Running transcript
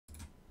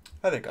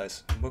Hi there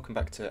guys, and welcome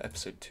back to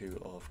episode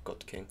 2 of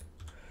God King.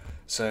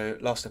 So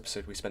last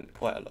episode we spent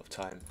quite a lot of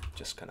time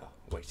just kind of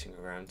waiting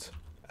around.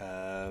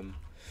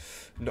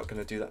 Not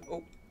going to do that.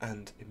 Oh,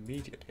 and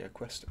immediately a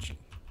quest actually.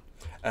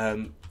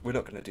 We're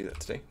not going to do that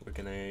today. We're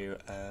going to,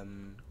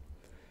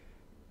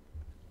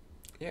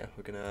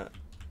 we're going to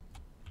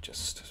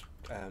just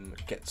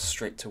get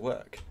straight to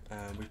work.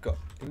 We've got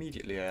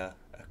immediately a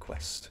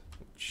quest,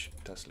 which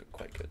does look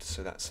quite good.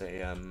 So that's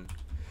a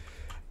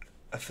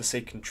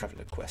Forsaken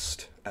Traveller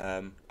quest.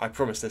 I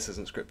promise this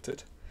isn't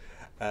scripted.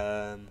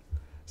 So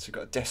we've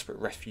got a desperate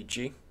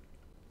refugee.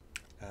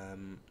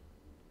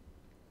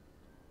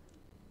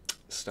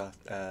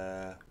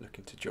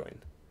 Looking to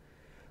join.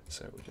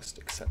 So we'll just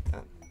accept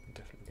that. We're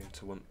definitely going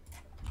to want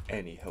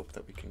any help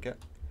that we can get.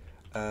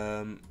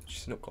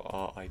 She's not got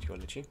our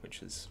ideology,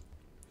 which is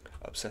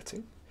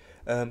upsetting.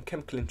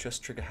 Chemical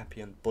interest, trigger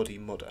happy, and body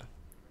modder.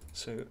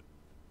 So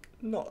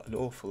not an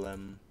awful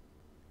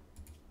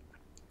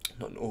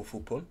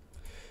pawn.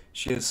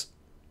 She is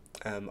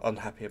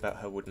unhappy about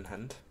her wooden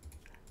hand,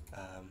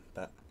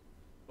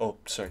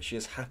 she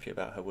is happy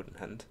about her wooden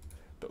hand,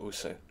 but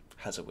also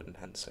has a wooden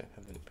hand, so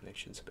her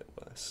manipulation's a bit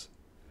worse.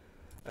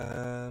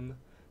 So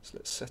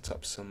let's set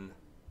up some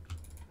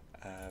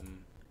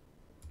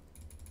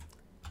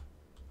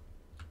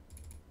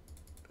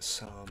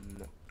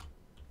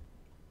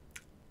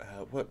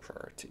work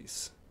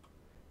priorities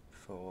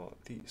for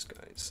these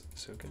guys.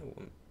 So we're going to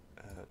want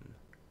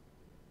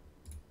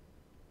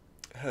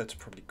her to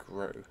probably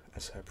grow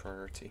as her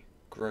priority.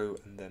 Grow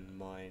and then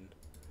mine.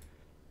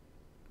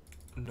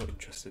 I'm not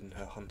interested in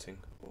her hunting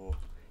or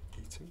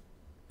eating.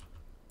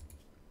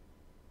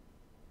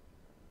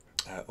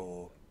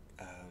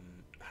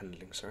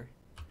 Handling, sorry.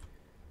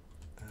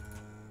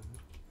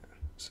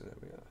 So there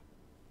we are.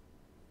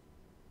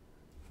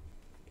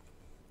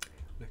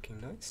 Looking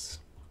nice.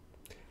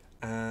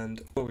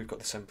 And, we've got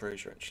this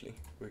ambrosia actually.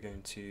 We're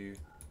going to,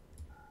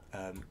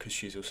 because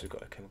she's also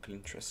got a chemical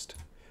interest,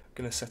 I'm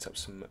going to set up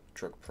some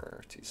drug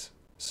priorities.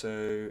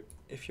 So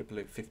if you're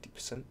below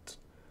 50%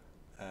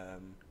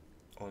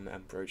 on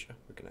ambrosia,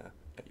 we're going to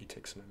let you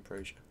take some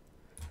ambrosia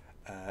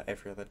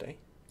every other day.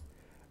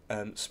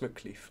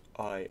 Smoke leaf,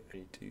 I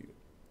only do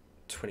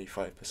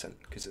 25%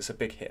 because it's a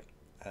big hit.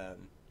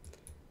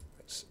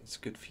 It's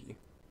good for you,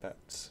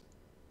 but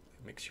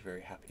it makes you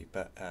very happy,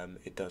 but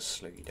it does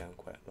slow you down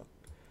quite a lot.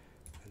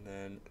 And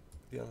then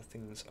the other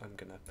things I'm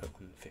going to put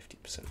on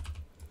 50%.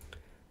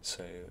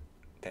 So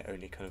they're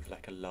only kind of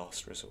like a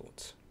last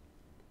resort.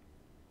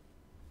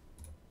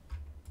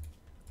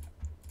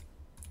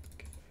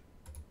 Okay.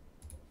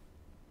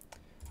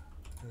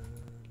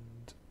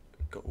 And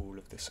we've got all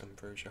of this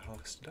ambrosia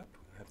harvested up.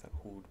 We'll have that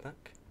hauled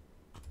back.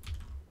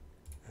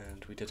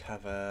 And we did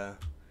have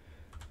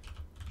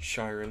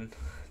Shiren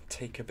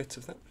take a bit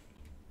of that.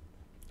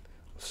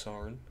 Or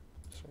Saren,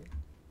 sorry.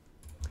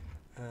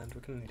 And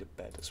we're going to need a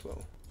bed as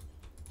well.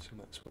 So we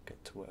might as well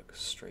get to work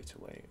straight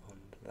away on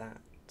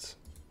that.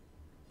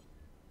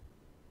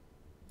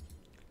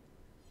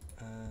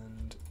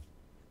 And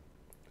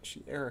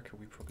actually Erica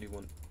we probably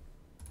want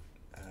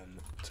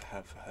to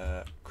have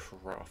her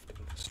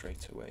crafting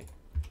straight away.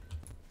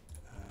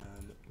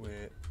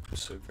 We're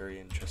also very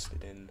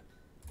interested in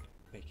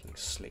making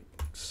slate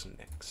books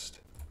next.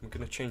 I'm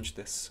going to change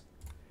this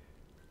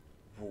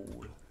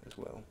wall as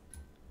well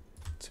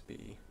to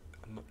be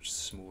a much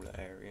smaller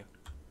area,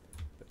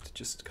 but to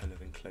just kind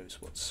of enclose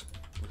what's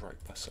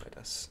right beside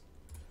us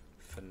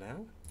for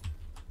now.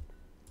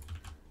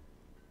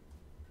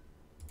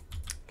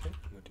 Okay,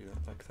 we'll do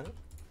that like that.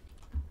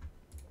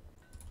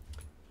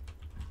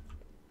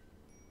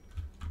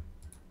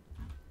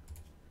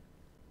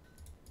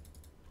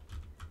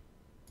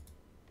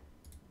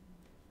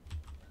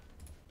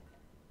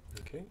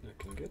 Okay,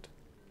 looking good.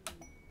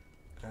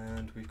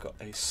 And we've got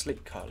a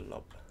slate car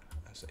lob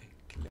as a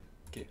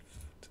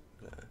gift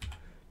there.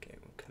 Okay,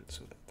 we'll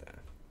cancel that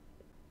there.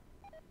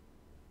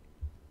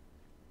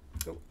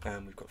 Oh,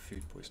 and we've got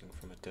food poisoning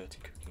from a dirty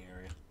cooking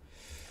area.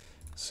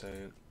 So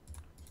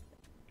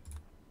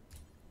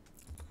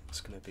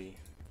it's going to be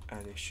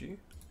an issue.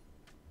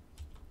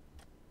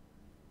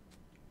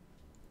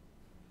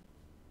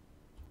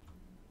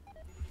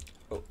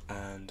 Oh,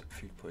 and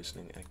food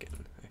poisoning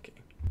again. Okay.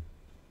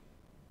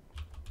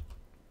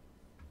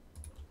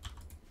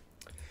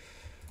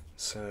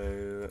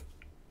 So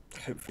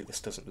hopefully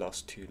this doesn't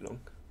last too long.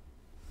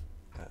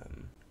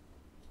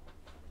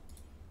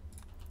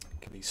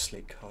 Get these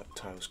slate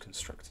tiles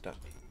constructed up.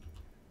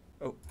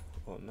 Oh,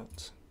 or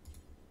not.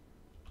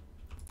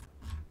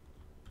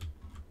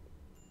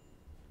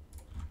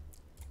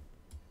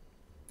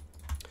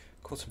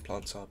 Cotton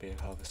plants are being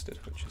harvested,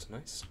 which is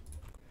nice.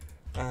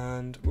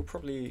 And we'll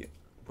probably,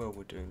 while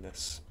we're doing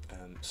this,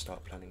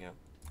 start planning out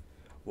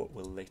what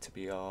will later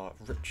be our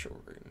ritual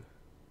room.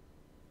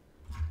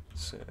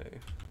 So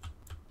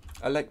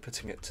I like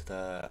putting it to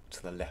the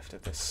left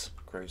of this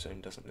grow zone,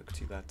 doesn't look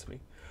too bad to me.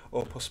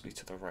 Or possibly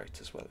to the right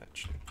as well,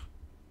 actually.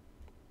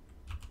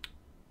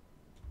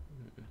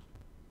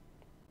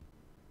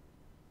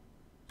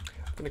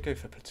 I'm going to go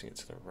for putting it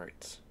to the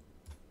right.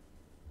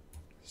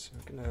 So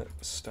we're going to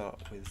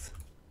start with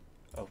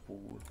a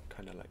wall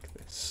kind of like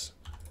this,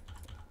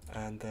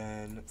 and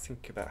then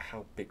think about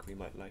how big we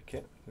might like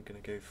it. We're going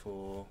to go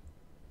for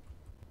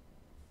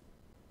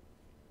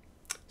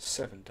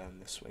 7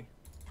 down this way.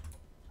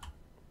 I'm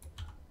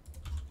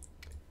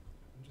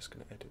just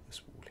going to edit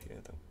this wall here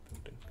that we're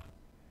building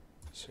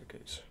so it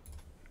goes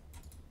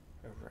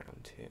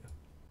around here.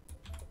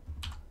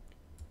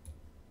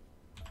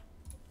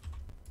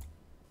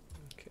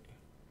 Okay,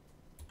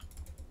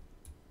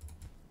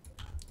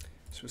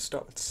 so we'll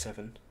start with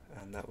 7,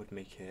 and that would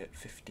make it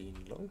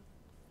 15 long.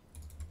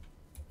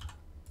 And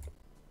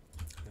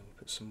then we'll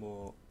put some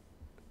more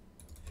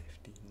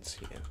 15s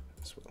here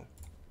as well.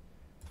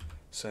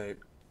 So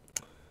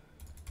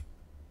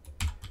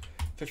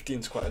 15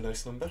 is quite a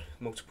nice number,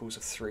 multiples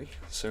of 3.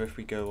 So if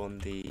we go on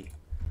the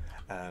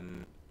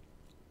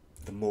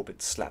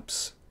morbid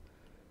slabs,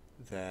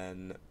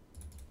 then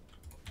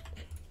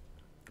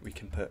we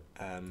can put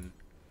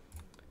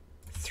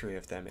 3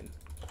 of them in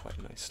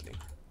quite nicely.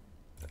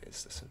 That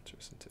is the centre,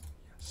 isn't it?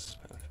 Yes,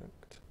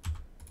 perfect.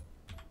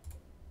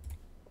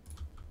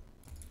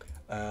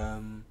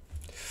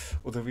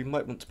 Although we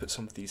might want to put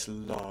some of these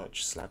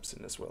large slabs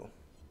in as well.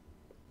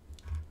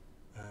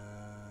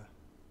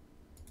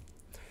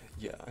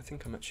 Yeah, I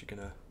think I'm actually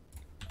going to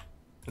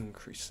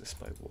increase this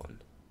by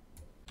 1.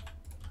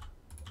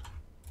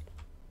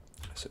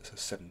 So it's a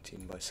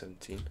 17 by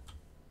 17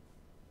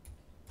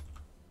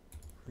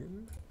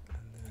 room,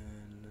 and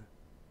then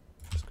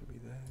it's going to be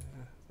there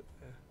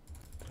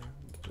on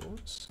the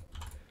doors.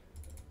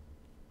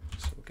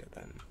 So we'll get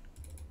them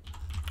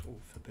all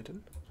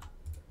forbidden,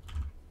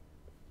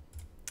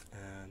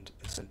 and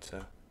the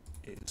centre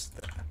is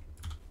there.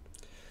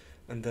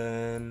 And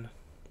then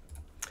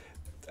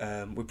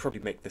we'll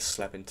probably make this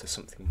slab into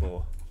something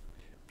more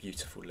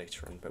beautiful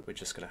later on, but we're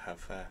just going to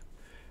have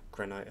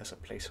granite as a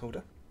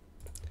placeholder.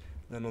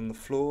 Then on the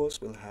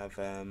floors we'll have,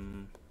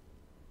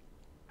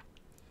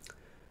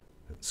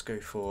 let's go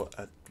for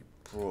a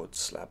broad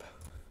slab.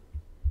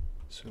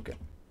 So we'll get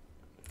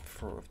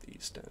 4 of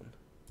these down. And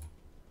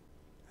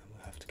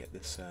we'll have to get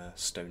this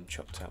stone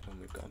chopped out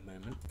when we've got a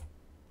moment.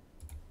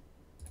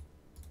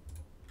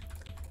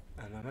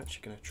 And I'm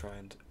actually going to try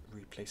and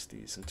replace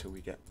these until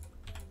we get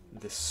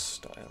this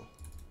style.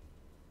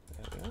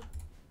 There we are.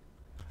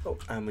 Oh,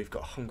 and we've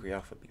got hungry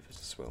alpha beavers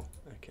as well.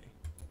 Okay.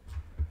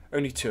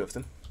 Only 2 of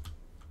them.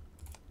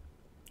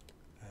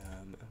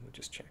 And we'll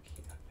just check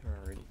here. There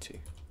are only 2.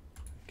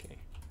 Okay.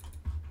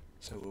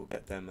 So we'll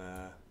get them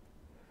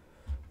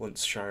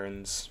once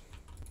Sharon's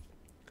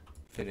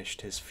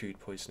finished his food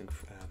poisoning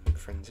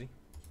frenzy.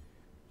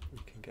 We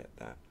can get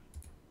that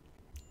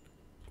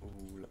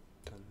all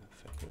done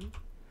for him.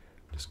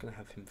 I'm just going to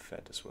have him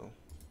fed as well.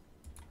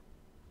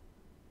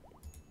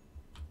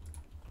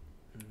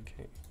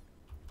 Okay.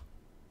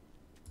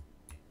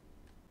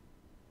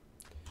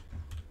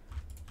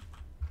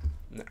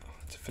 Now,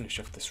 to finish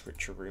off this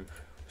ritual room,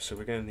 so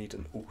we're going to need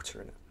an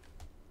altar in it.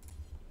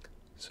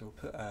 So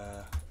we'll put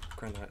a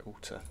granite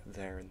altar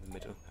there in the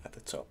middle at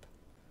the top,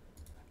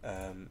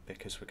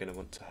 because we're going to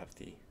want to have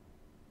these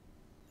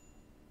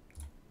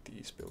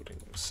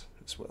buildings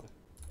as well.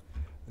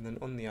 And then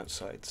on the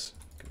outsides,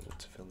 I'm going to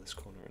want to fill this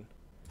corner in.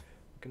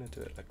 We're going to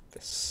do it like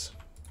this.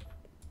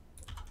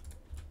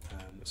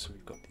 So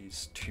we've got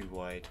these 2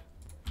 wide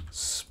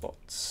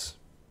spots,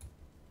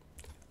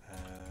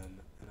 and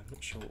I'm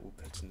not sure what we'll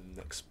put in the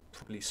next,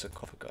 probably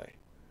sarcophagi,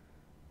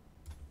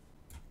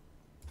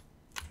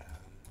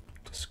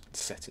 just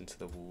set into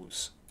the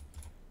walls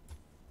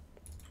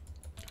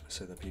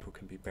so that people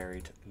can be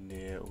buried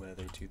near where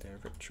they do their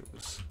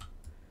rituals,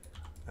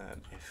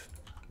 if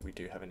we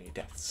do have any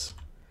deaths.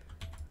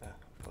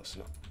 Of course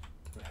not,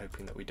 we're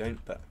hoping that we don't,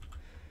 but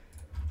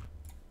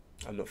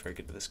I'm not very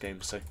good at this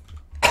game, so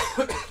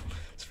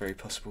it's very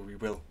possible we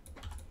will.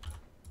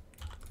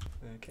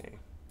 Okay.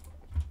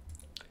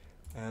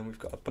 And we've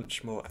got a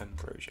bunch more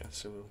ambrosia,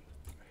 so we'll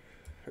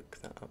hook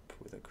that up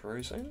with a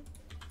grow zone.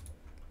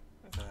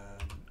 There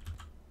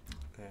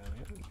we are,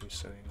 we're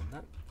sewing on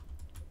that.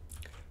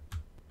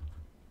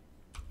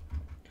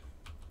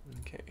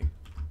 Okay.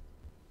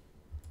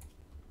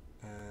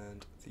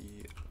 And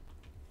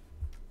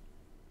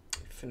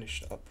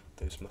finished up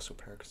those muscle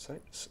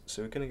parasites,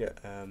 so we're going to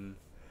get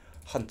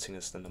hunting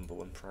as the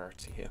 #1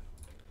 priority here,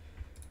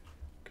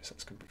 because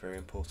that's going to be very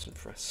important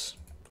for us.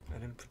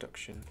 And in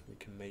production we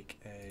can make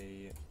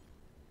a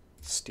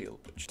steel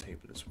butch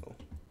table as well,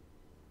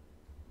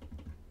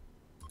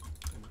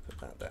 and we'll put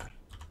that there.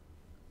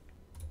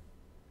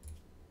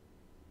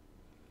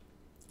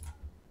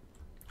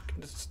 We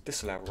can just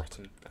disallow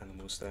rotten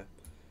animals there.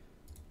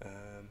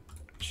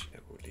 Actually,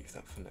 we'll leave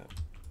that for now.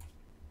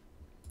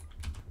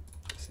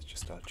 This is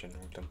just our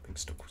general dumping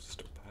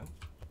stockpile.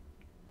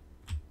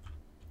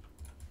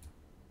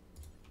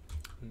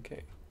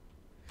 Okay,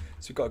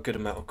 so we've got a good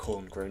amount of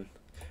corn grown.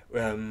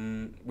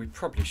 We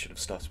probably should have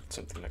started with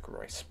something like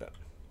rice, but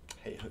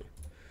hey ho.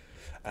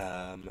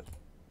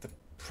 The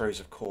pros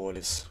of corn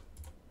is,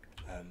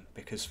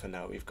 because for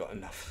now we've got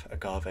enough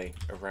agave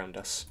around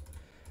us,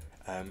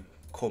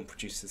 corn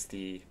produces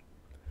the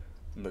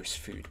most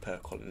food per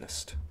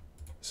colonist,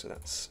 so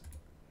that's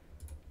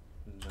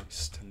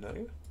nice to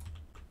know.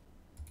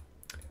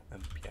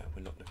 Yeah,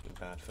 we're not looking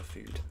bad for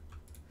food.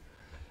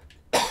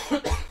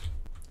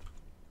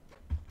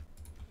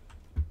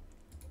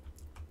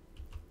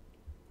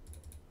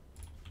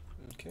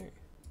 Okay.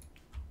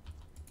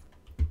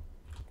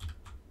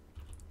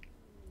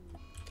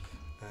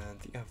 And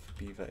the alpha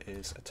beaver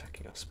is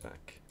attacking us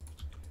back.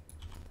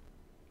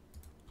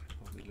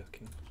 Are we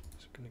looking?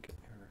 So I'm going to get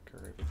Erica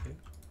over here.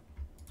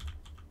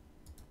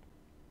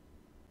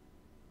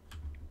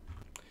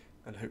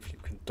 And hopefully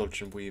we can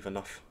dodge and weave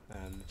enough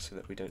so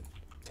that we don't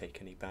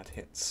take any bad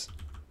hits.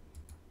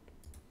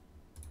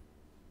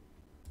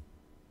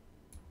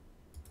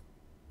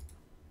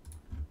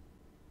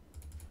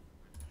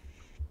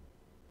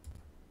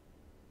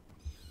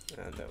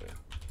 And there we are.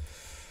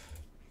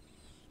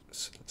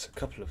 So that's a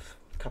couple of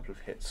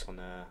hits on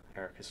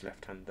Erica's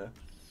left hand there,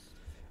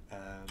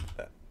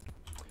 but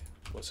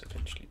was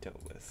eventually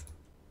dealt with.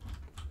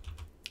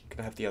 I'm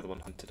gonna have the other one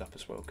hunted up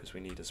as well because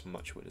we need as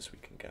much wood as we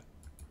can get.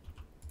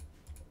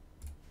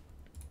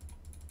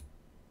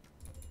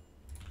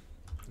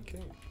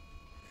 Okay,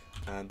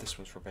 and this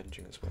one's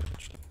revenging as well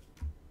actually.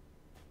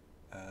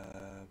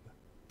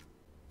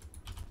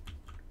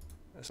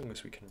 As long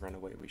as we can run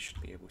away, we should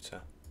be able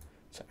to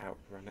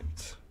outrun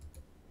it.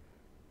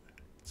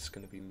 It's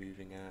going to be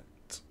moving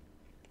at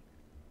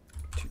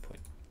 2.8,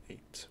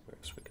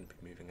 whereas we're going to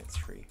be moving at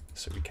 3,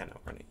 so we can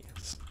outrun it,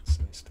 yes. It's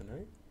nice to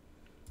know.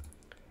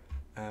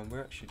 And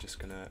we're actually just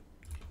going to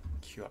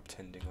queue up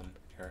tending on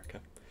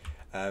Erica.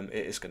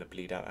 It is going to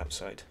bleed out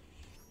outside.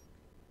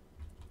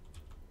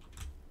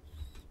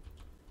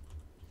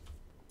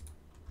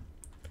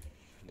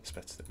 And it's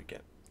better that we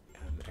get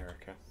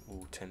Erica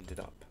all tended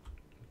up.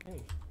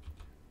 Okay.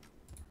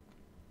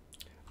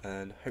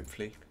 And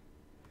hopefully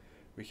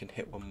we can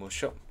hit one more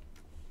shot.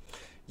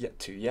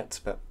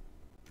 Yet, but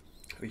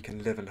we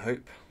can live and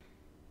hope.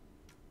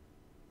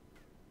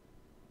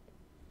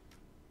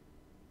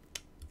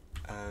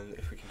 And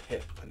if we can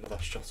hit another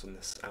shot on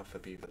this alpha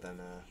beaver,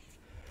 then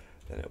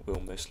it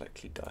will most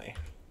likely die.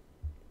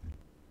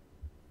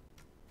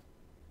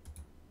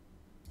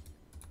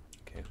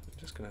 Okay, I'm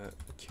just gonna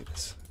queue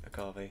this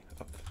agave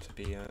up to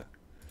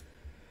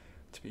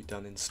be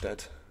done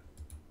instead,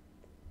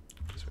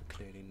 because we're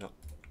clearly not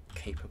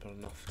capable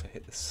enough to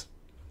hit this.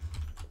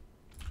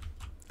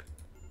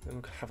 Then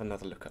we'll have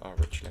another look at our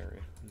ritual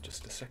area in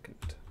just a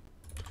second.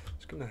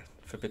 Just gonna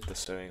forbid the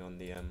sewing on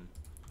the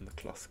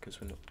cloth because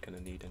we're not gonna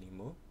need any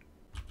more.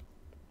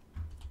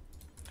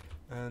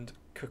 And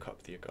cook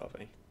up the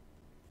agave.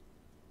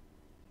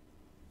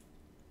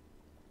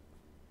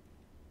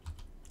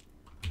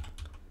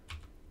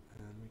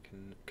 And we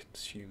can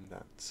consume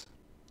that.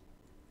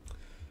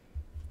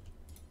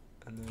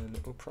 And then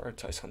we'll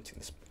prioritise hunting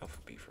this alpha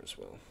beaver as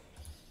well.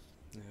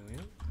 There we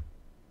are.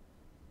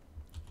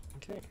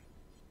 Okay.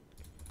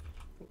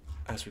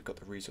 As we've got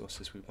the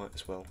resources, we might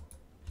as well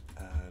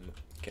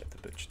get the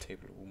butcher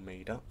table all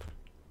made up.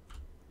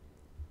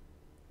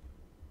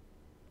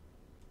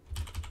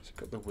 So we've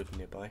got the wood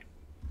nearby.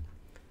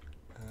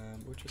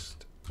 We'll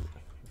just...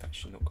 We've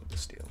actually not got the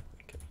steel.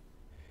 Okay.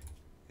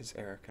 Is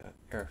Erica?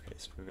 Erica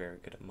is very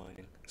good at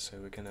mining, so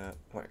we're going to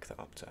whack that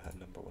up to her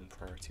 #1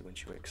 priority when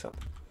she wakes up.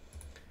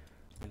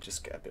 And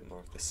just get a bit more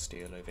of this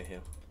steel over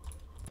here.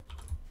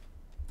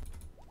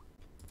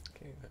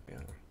 Okay, there we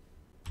are.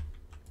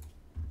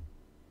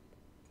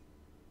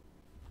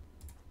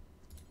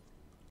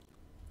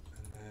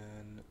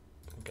 And then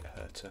we'll get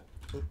her to...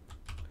 Oh,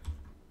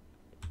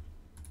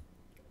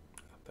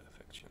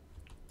 perfect, yeah.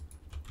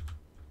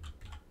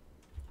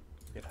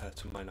 Get her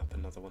to mine up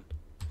another one.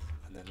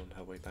 And then on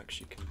her way back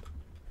she can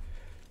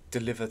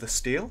deliver the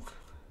steel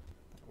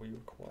that we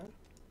require.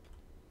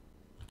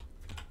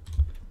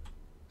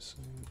 So,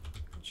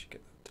 we should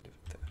get that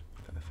delivered there.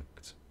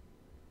 Perfect.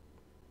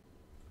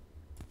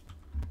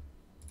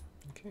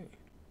 Okay.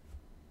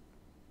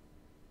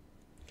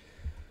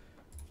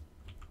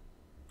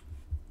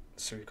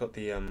 So we've got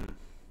the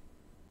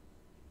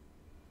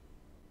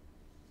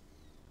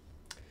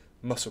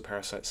muscle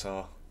parasites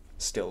are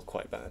still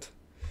quite bad.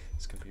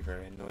 It's going to be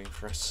very annoying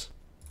for us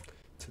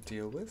to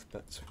deal with,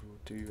 but we will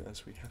do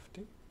as we have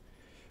to.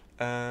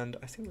 And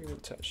I think we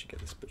want to actually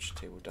get this butcher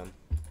table done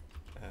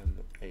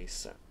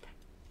ASAP.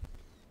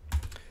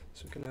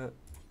 So we're going to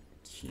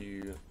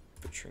queue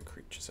butchering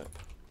creatures up.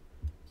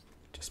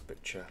 Just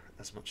butcher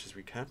as much as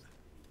we can,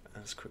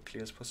 as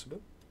quickly as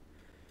possible.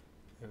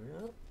 There we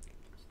are.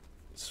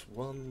 That's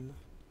 1,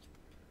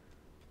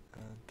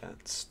 and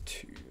that's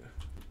 2.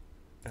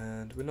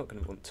 And we're not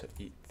going to want to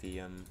eat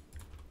the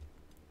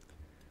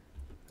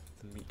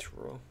meat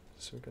raw,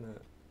 so we're going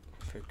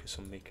to focus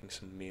on making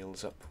some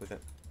meals up with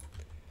it.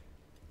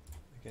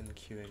 Again,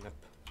 queuing up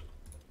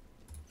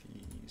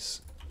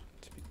these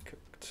to be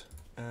cooked.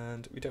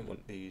 And we don't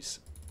want these,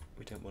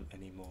 we don't want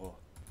any more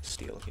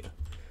steel here.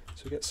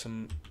 So we get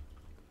some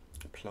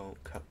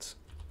plant cuts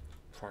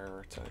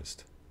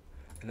prioritized.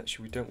 And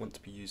actually we don't want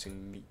to be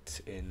using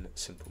meat in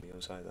simple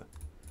meals either.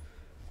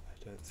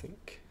 I don't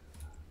think.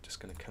 just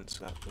going to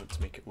cancel out. I want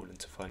to make it all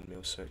into fine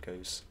meal so it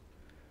goes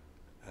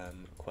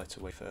quite a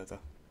way further.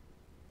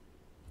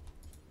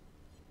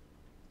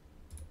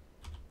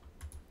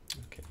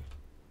 Okay.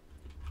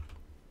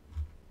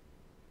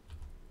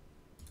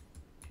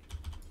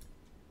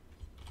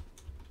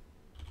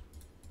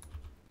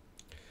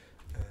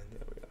 And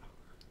there we are.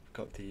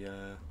 Got the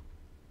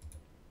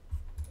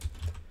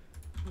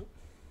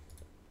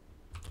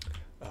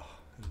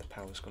and the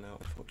power's gone out,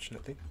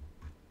 unfortunately.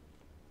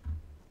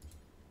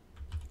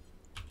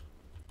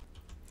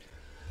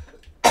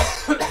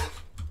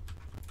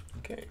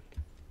 Okay.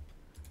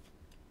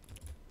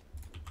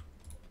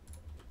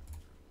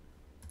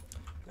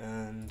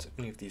 And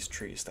any of these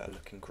trees that are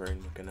looking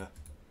grown, we're gonna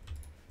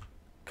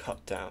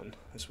cut down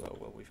as well.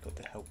 Well, we've got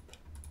the help.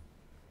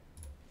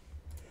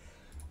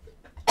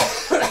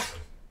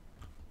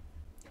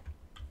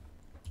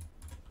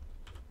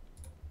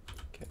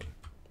 Okay.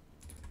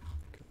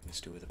 Let's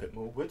do with a bit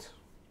more wood.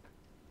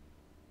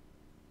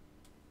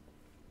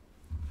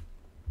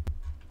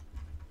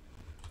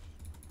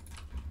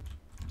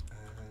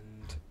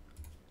 And I'm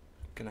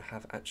gonna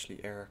have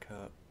actually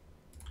Erica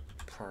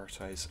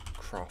prioritize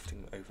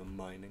crafting over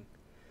mining.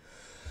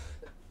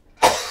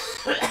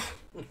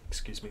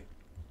 Excuse me.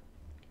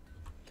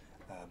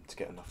 To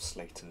get enough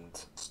slate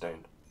and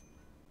stone.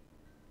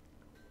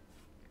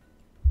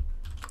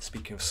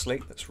 Speaking of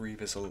slate, let's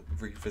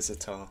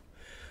revisit our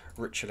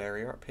ritual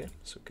area up here.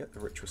 So get the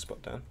ritual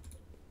spot down.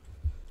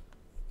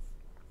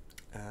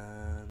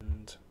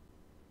 And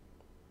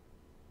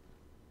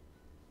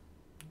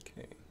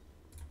okay.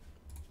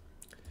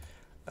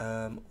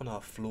 On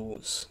our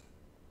floors,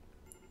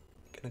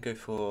 I'm gonna go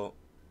for,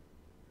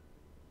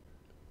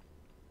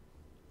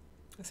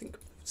 I think,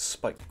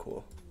 spike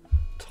core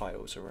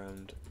tiles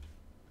around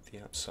the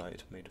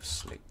outside made of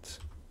slate.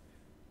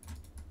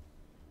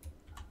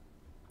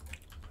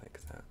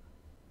 Like that.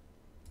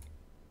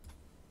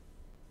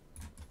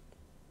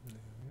 There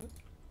we go.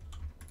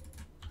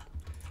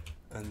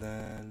 And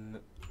then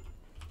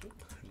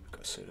we've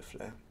got a solar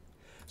flare.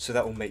 So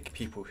that will make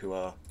people who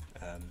are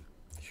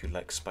who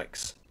like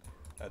spikes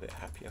a bit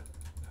happier.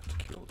 I have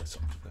to kill all this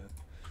off there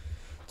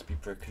to be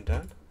broken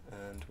down,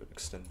 and we'll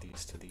extend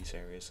these to these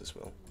areas as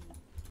well.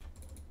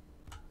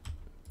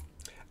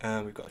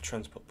 And we've got a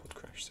transport pod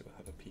crash, so we'll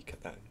have a peek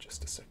at that in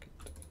just a second.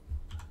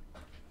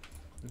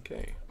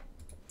 Okay.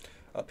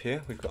 Up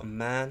here we've got a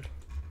man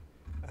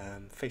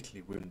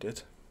fatally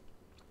wounded,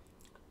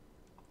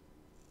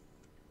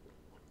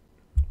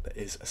 but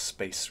is a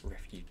space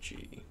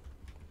refugee.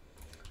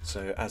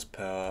 So as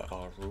per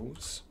our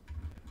rules,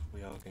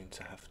 we are going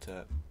to have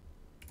to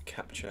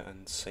capture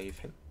and save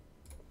him.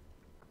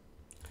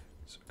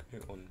 So go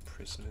on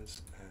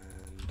prisoners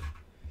and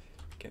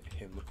get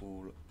him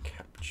all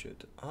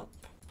captured up.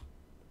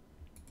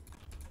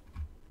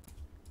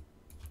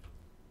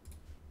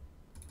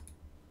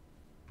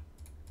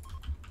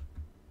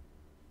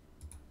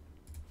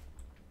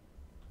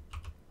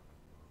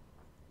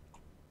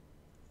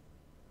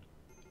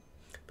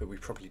 But we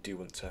probably do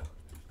want to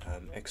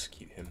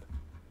execute him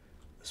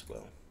as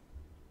well.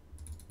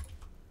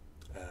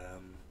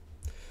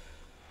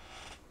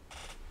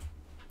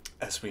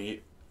 As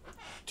we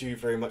do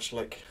very much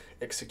like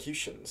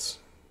executions,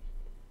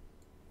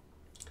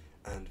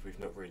 and we've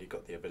not really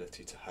got the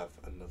ability to have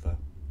another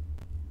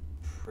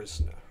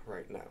prisoner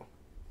right now,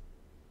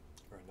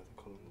 or another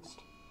colonist.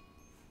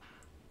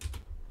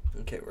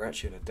 Okay, we're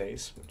actually in a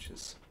daze, which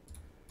is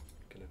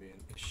going to be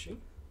an issue.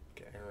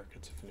 Get Erica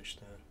to finish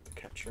the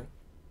capture.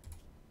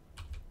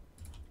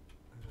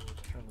 And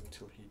how long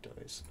until he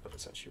dies? Oh,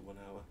 it's actually 1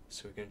 hour,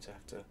 so we're going to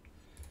have to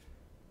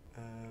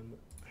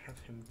have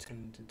him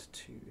tended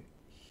to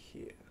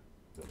here.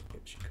 No,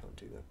 you can't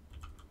do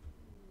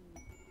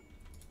that.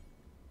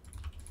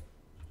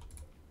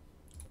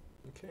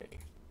 Okay.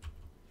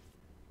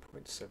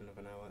 0.7 of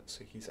an hour,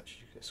 so he's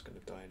actually just going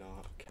to die in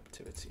our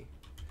captivity.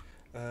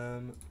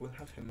 We'll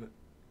have him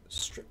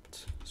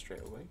stripped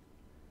straight away,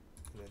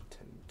 and then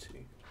tend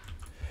to.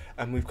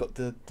 And we've got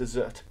the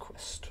deserter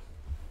quest.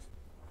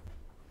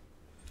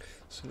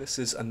 So this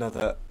is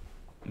another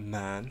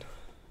man,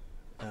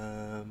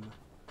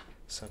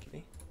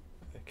 sadly.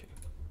 Okay.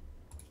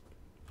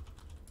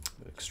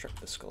 We'll extract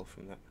the skull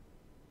from that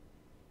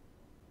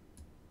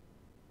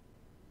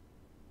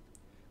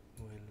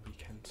when we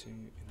can too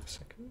in a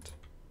second.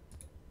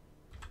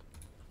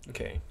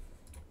 Okay.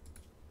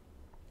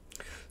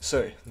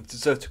 So, the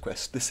deserter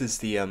quest. This is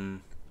the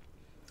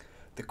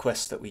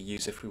quest that we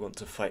use if we want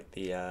to fight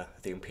the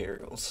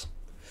Imperials.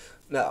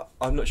 Now,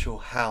 I'm not sure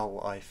how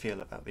I feel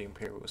about the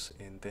Imperials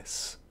in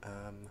this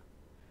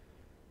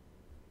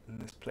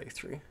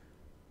playthrough,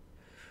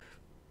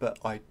 but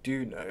I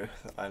do know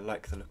that I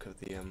like the look of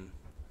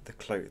the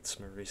clothes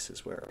Maurice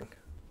is wearing.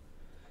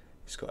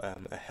 He's got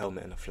a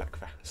helmet and a flak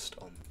vest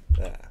on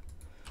there,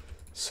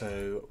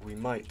 so we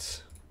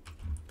might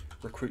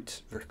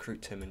recruit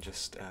him and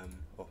just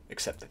or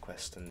accept the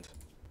quest and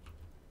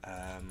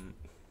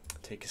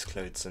take his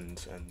clothes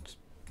and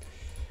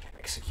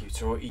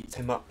execute or eat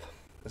him up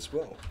as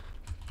well.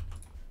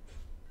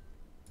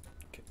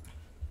 Okay.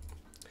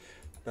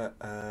 But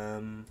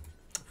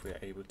if we are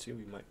able to,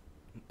 we might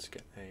want to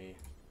get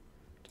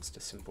just a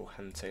simple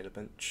hand tailor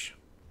bench.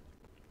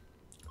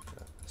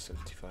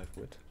 75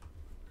 wood.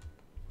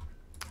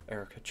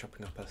 Erica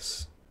chopping up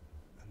us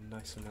a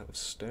nice amount of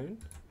stone.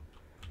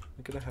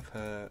 We're going to have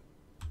her,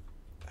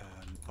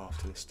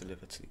 after this,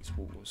 deliver to these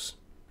walls,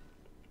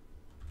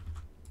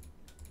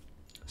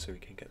 so we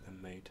can get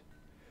them made.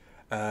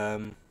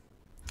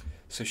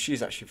 So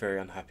she's actually very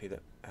unhappy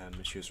that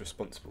she was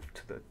responsible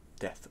to the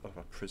death of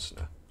a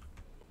prisoner.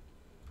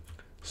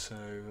 So,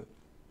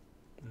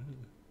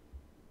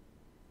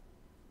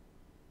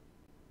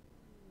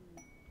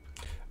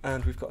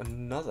 and we've got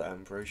another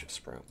ambrosia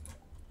sprout.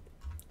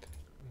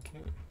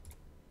 Okay.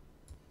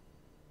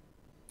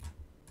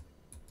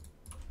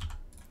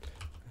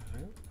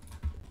 Alright.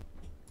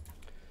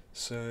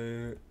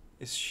 So,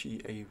 is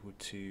she able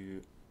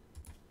to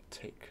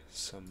take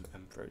some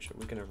ambrosia?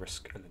 We're going to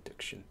risk an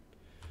addiction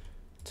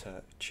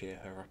to cheer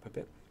her up a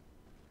bit.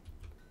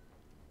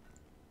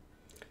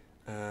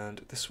 And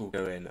this will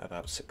go in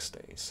about 6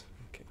 days.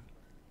 Okay.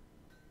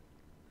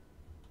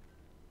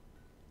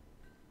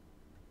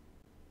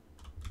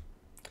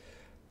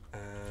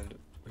 And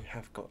we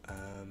have got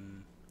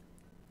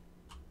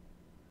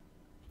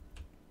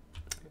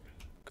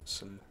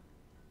some.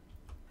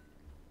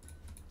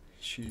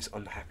 She's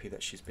unhappy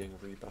that she's being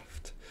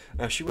rebuffed.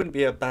 Now she wouldn't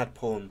be a bad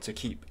pawn to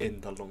keep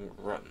in the long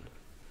run.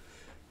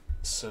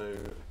 So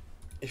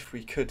if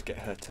we could get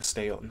her to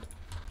stay on,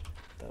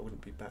 that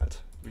wouldn't be bad.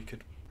 We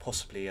could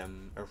possibly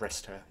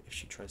arrest her if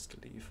she tries to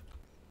leave.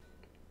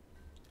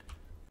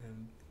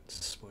 This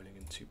is spoiling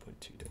in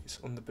 2.2 days.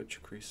 On the butcher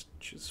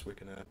creatures, we're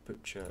going to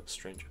butcher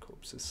stranger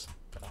corpses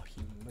that are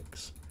human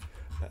mix.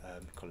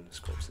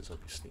 Colonist corpses,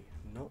 obviously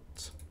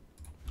not.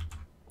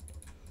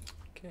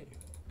 Okay.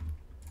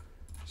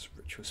 This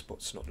ritual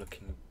spot's not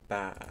looking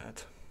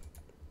bad.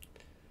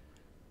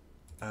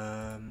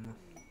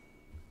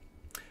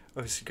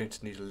 Obviously going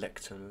to need a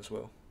lectern as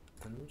well.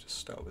 And we'll just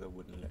start with a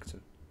wooden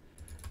lectern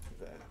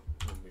there.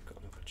 And we've got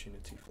an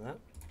opportunity for that.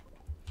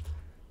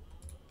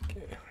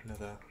 Okay,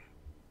 another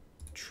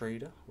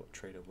trader. What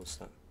trader was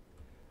that?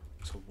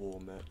 It's a war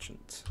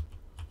merchant.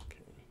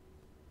 Okay.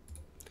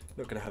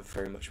 Not going to have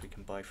very much we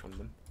can buy from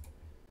them.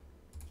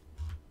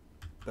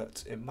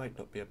 But it might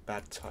not be a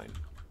bad time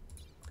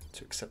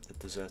to accept the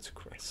deserter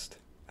quest.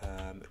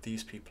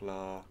 These people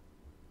are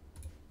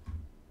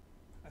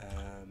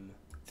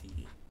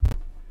the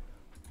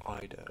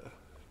Ida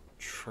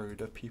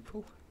Troder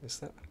people, is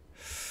that?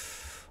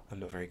 I'm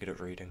not very good at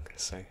reading,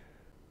 so.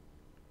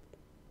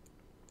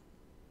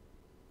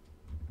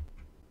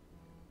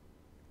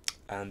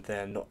 And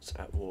they're not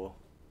at war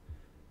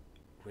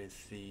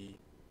with the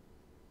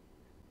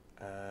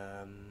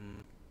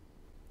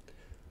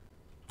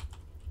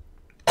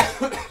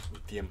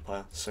with the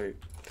Empire, so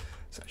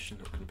it's actually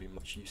not going to be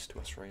much use to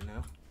us right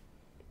now.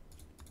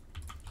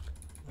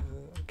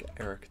 Get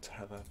Eric to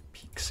have a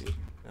peek-see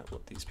at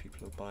what these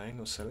people are buying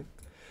or selling,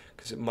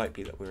 because it might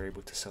be that we're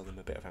able to sell them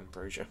a bit of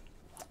ambrosia.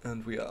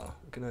 And we are.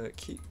 We're going to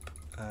keep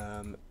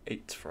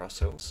 8 for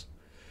ourselves,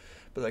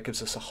 but that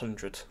gives us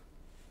 100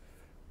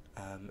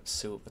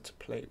 silver to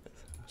play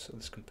with. So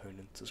this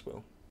component as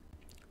well,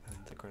 and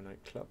the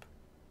granite club.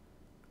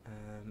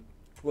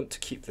 We want to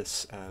keep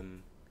this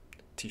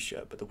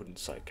t-shirt, but the wooden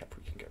side cap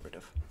we can get rid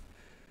of.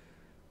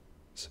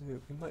 So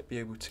we might be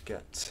able to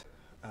get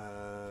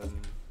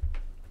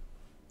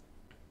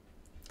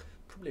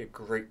probably a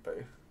great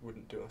bow.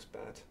 Wouldn't do us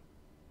bad.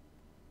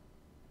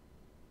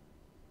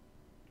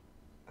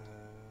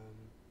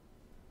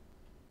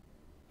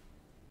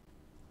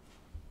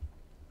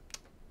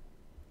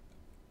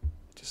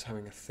 Just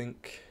having a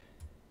think.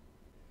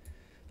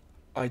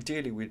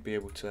 Ideally we'd be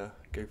able to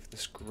go for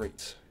this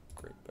great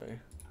bow,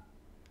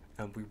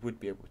 and we would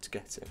be able to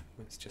get it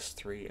with just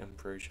 3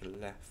 ambrosia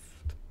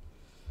left.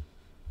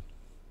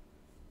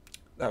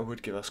 That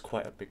would give us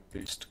quite a big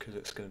boost, because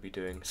it's going to be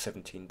doing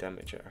 17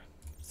 damage at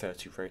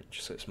 30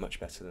 range, so it's much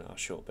better than our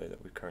short bow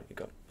that we've currently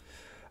got.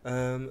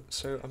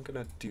 So I'm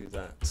going to do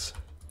that,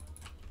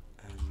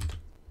 and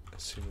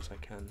as soon as I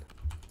can,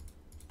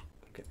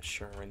 I'll get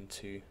Sharon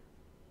to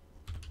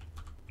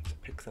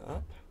pick that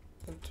up,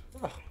 and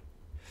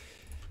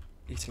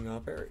eating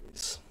our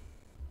berries.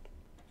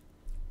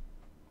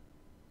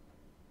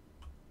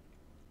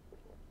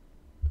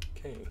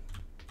 Okay.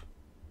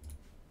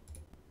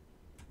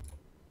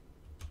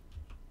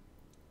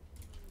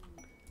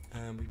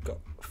 And we've got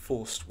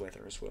forced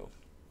weather as well.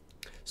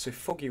 So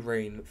foggy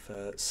rain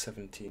for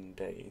 17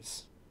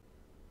 days.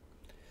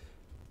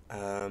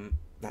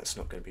 That's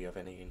not going to be of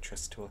any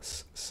interest to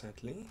us,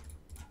 sadly.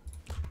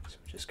 So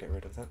we'll just get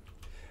rid of that.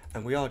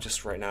 And we are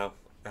just right now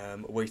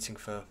waiting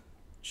for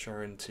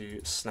Sharon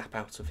to snap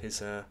out of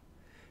his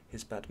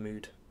bad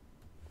mood.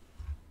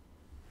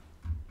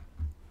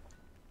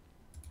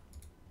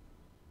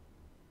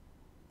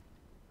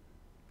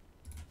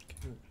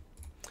 Okay.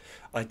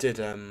 I did,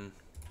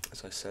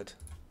 as I said,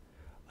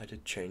 I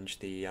did change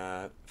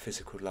the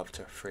physical love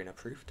to free and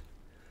approved.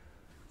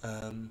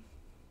 But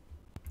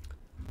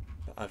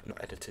I've not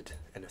edited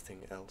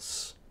anything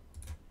else.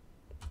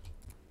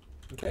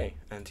 Okay,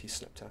 and he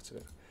snapped out of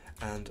it.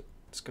 And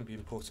it's going to be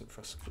important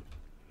for us if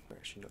we're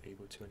actually not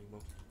able to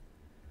anymore.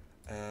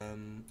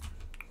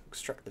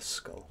 Extract the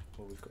skull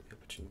while we've got the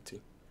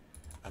opportunity,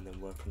 and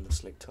then work on the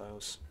slate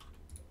tiles.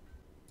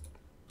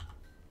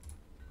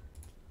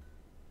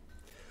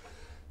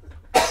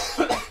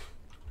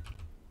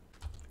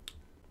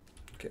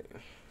 Okay.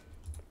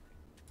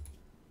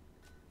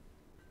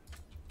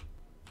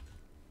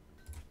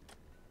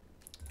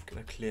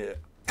 Gonna clear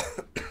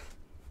the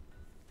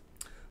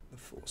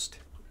forced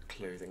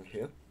clothing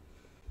here,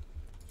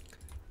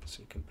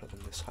 so you can put on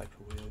this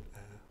hyperweave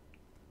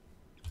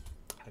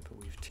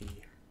T.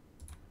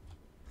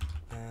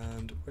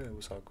 And where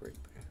was our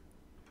great bow?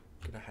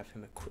 I'm gonna have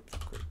him equip the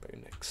great bow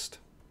next.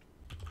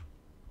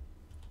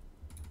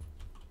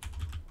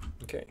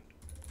 Okay.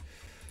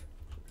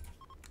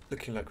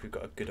 Looking like we've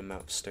got a good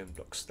amount of stone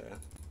blocks there.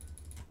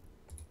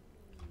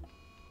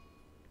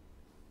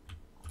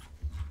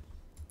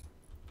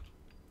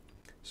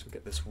 So we'll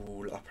get this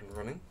wall up and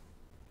running.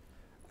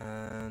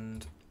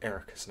 And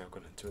Eric has now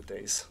gone into a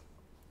daze.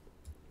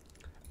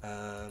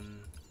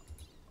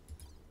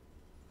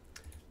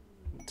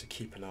 To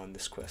keep an eye on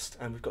this quest.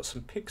 And we've got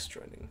some pigs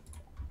joining.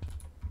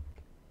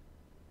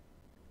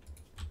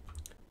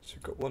 So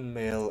we've got one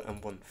male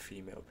and one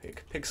female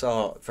pig. Pigs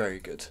are very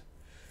good.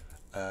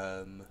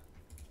 So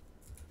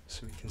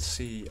we can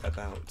see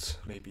about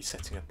maybe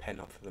setting a pen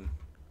up for them,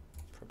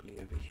 probably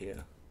over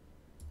here,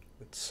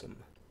 with some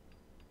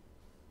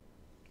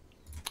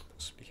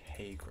possibly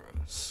hay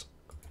grass.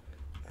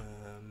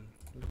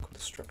 Look at the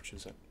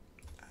structures at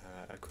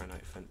a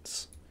granite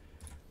fence.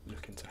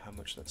 Look into how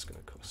much that's going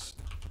to cost.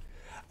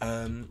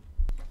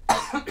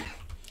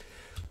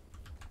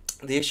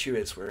 The issue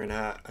is we're in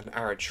an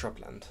arid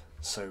shrubland,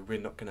 so we're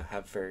not going to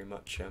have very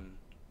much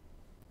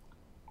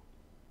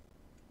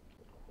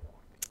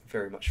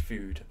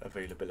food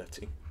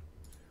availability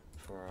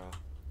for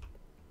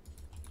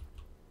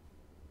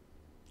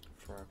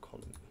our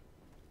colony.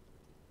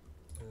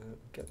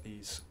 Get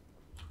these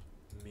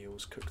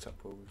meals cooked up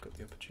while we've got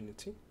the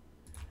opportunity,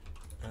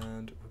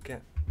 and we'll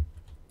get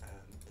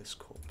this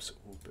corpse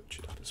all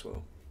butchered up as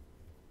well.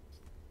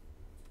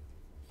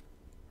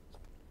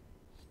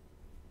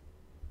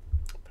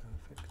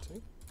 Perfect.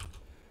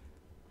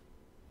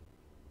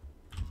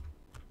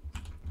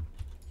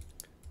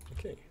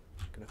 Okay,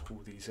 I'm going to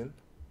haul these in.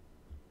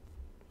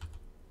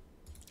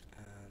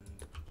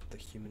 The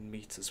human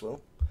meat as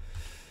well,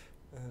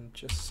 and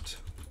just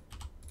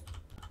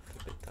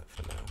forbid that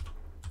for now.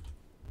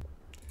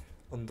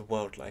 On the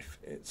wildlife,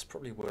 it's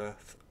probably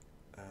worth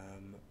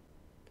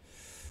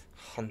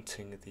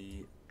hunting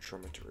the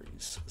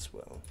dromedaries as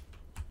well,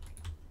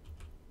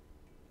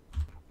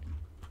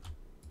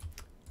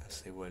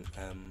 as they won't.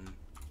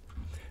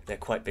 They're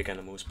quite big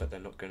animals, but they're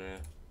not going to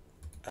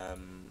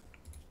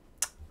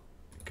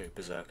go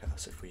berserk at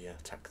us if we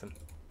attack them.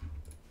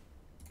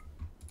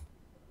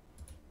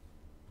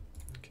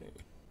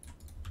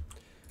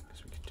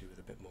 Because we could do with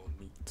a bit more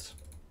meat.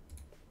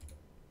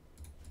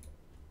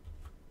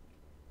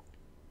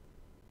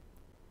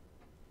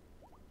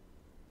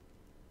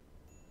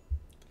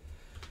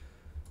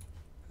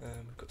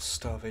 We've got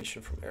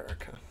starvation from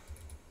Erica.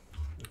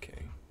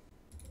 Okay.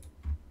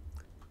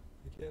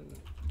 Again,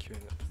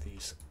 queuing up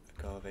these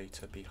agave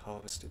to be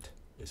harvested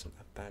isn't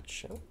a bad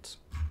shout.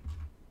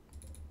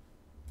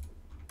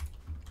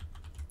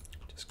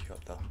 Just queue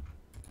up the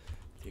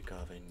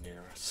agave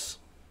near us.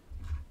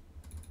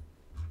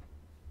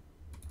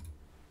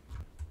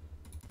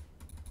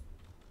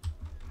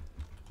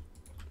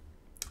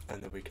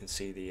 And then we can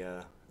see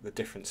the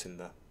difference in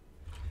the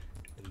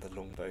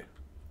longbow,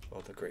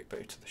 or the great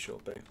bow to the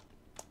short bow,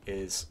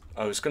 is,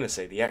 I was going to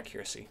say the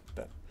accuracy,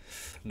 but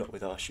not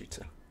with our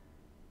shooter.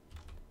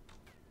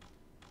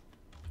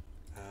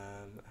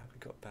 Have we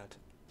got bad?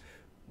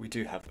 We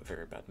do have a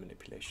very bad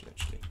manipulation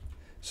actually.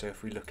 So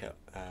if we look at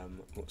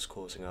what's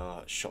causing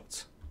our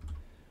shot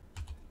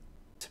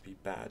to be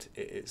bad,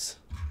 it is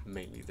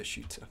mainly the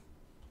shooter,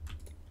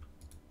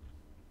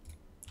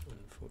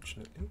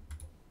 unfortunately.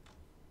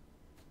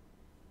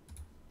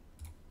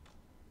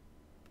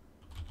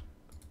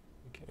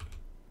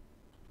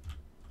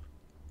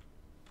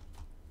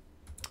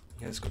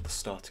 He has got the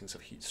startings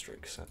of heat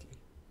stroke, sadly.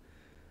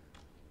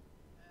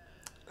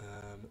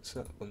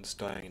 So that one's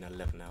dying in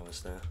 11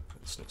 hours there.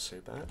 That's not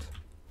so bad.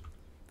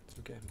 So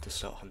we'll get him to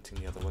start hunting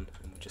the other one,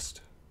 and we'll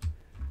just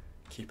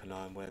keep an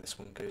eye on where this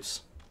one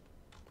goes.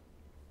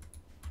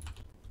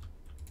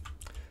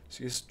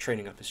 So he's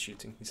training up his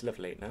shooting. He's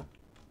level 8 now,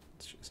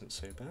 which isn't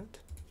so bad.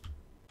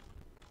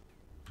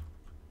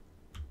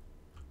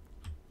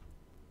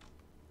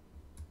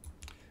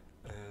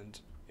 And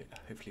yeah,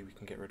 hopefully we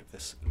can get rid of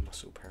this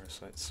muscle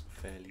parasites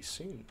fairly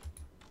soon.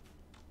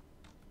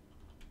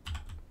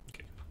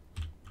 Okay.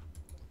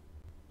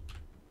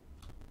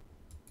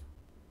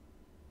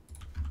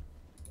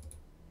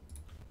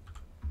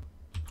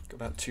 Got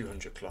about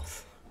 200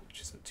 cloth,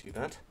 which isn't too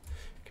bad.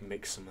 Can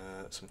make some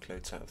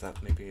clothes out of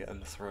that. Maybe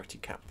an authority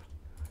cap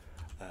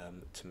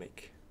to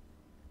make,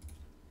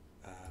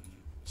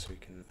 so we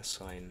can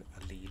assign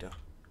a leader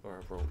or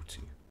a role to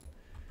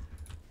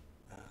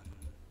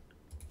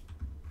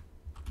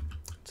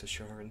to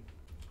Sharon.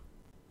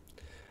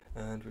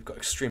 And we've got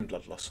extreme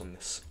blood loss on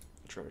this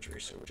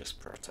dromedary, so we'll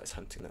just prioritise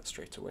hunting that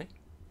straight away.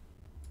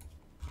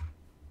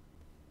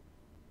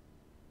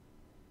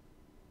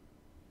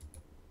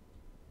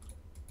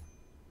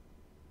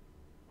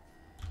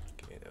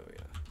 Okay, there we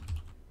are.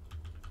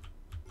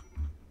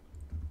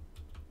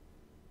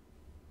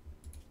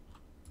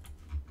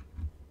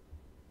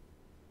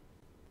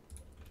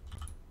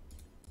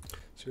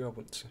 So we are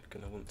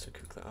gonna want to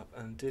cook that up.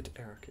 And did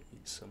Erica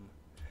eat some?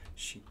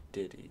 She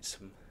did eat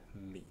some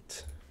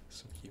meat,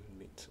 some human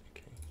meat.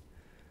 Okay,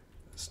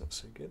 that's not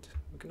so good.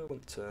 We're gonna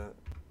want to,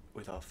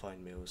 with our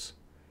fine meals,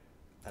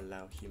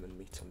 allow human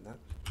meat on that.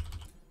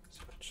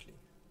 So actually,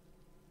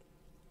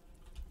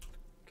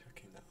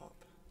 cooking that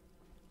up,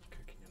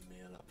 cooking a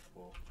meal up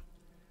for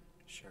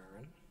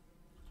Sharon.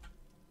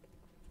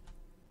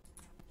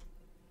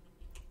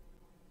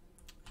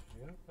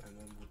 There we go. And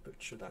then we'll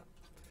butcher that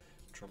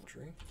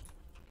dromedary.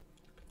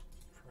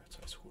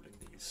 Prioritize hauling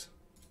these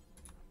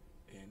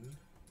in,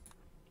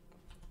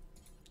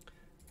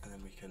 and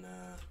then we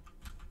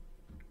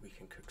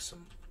can cook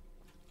some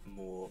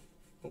more,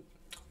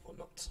 or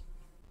not,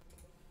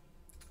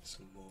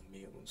 some more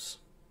meals.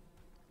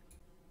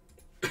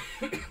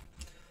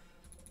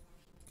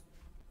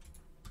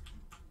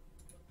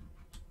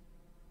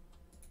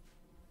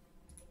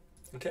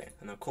 Okay,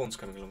 and our corn's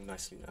coming along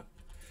nicely now.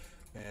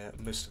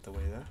 Most of the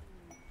way there,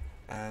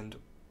 and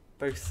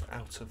both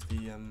out of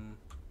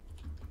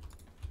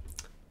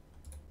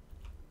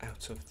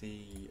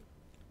the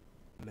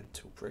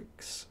mental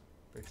breaks,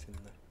 both in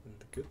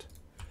the good.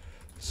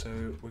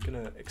 So we're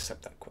gonna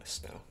accept that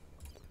quest now,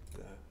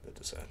 the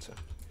deserter.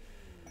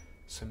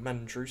 So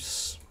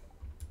Maurice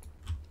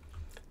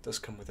does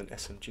come with an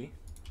SMG.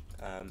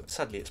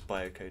 Sadly it's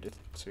biocoded,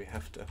 so we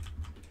have to,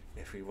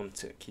 if we want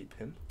to keep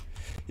him.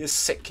 He is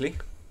sickly,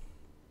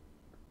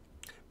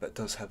 but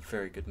does have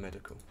very good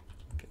medical.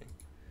 Okay.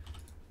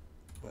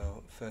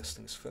 Well, first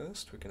things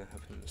first, we're gonna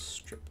have him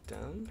stripped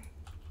down.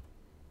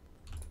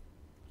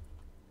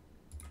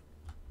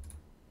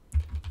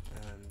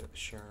 And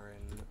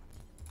Sharon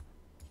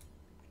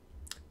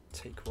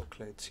take what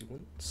clothes he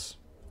wants.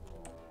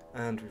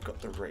 And we've got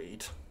the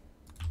raid.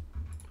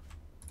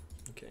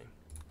 Okay.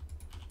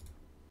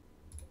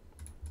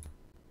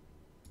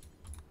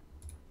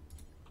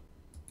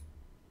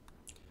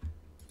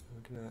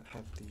 We're gonna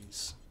have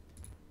these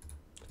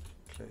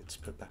clothes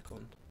put back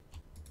on.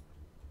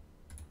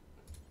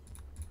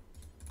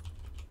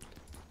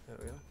 There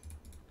we are.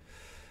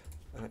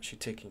 I'm actually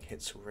taking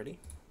hits already.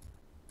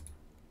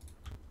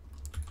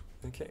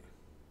 Okay.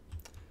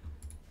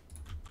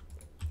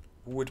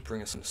 Would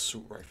bring us an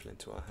assault rifle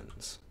into our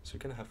hands. So we're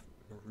going to have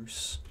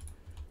Maurice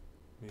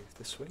move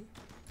this way,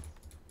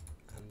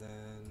 and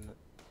then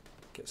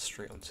get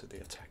straight onto the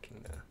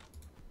attacking there.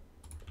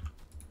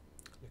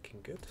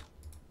 Looking good.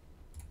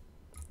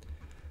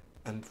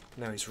 And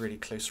now he's really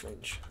close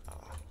range.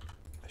 Ah,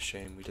 a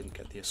shame we didn't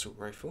get the assault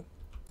rifle.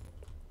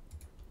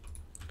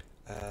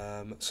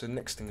 So the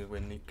next thing that we're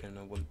going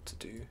to want to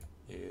do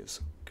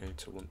is going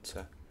to want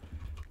to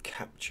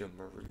capture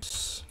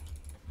Maurice.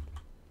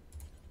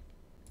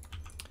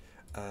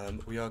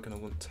 We are going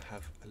to want to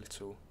have a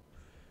little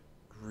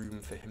room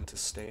for him to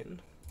stay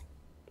in.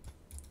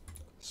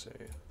 So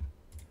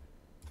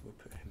we'll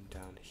put him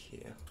down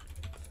here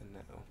for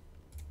now.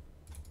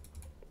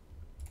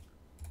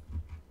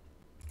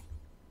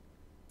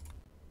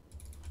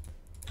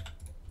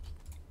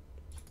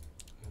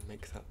 We'll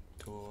make that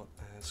door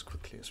as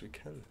quickly as we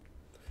can.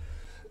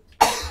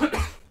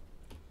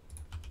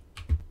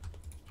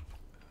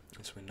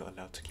 So we're not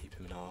allowed to keep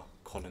him in our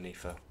colony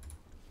for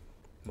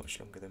much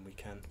longer than we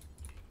can.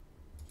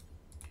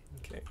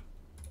 Okay,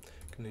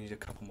 gonna need a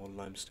couple more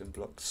limestone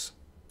blocks.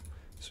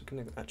 So we're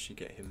gonna actually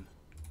get him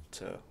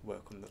to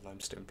work on the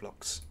limestone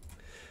blocks,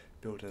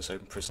 build his own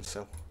prison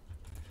cell.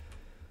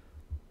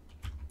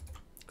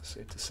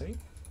 Safe to say.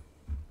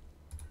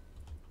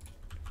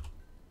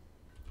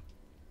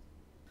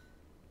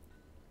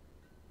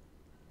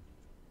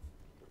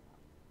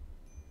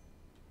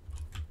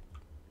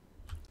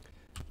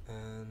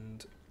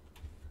 And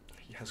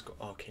he has got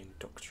arcane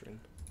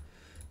doctrine.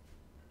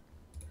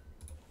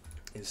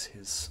 Is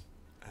his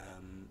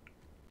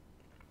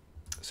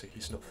so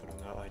he's not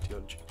following our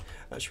ideology.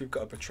 Actually, we've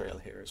got a betrayal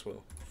here as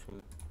well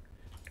from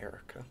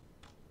Erica.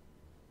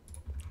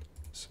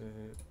 So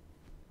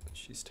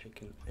she's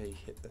taken a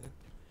hit there,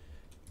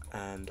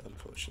 and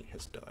unfortunately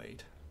has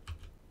died.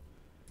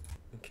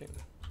 Okay.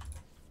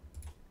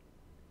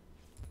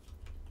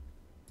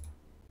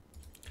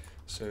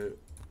 So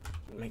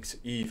it makes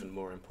it even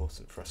more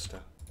important for us to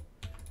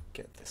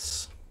get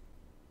this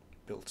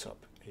built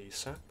up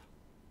ASAP.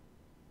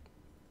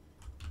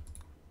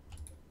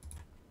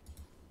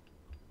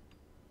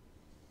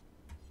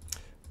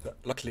 But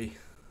luckily,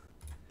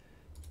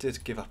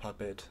 did give up her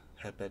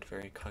bed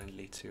very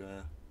kindly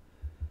to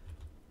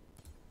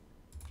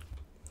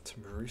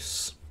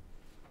Maurice.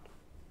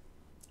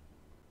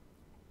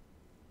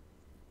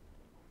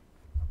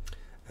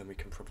 And we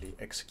can probably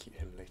execute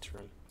him later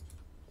on.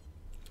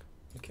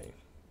 Okay.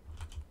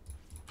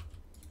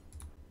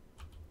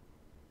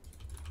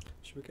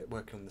 Should we get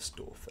working on this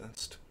door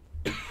first?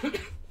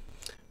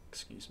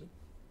 Excuse me.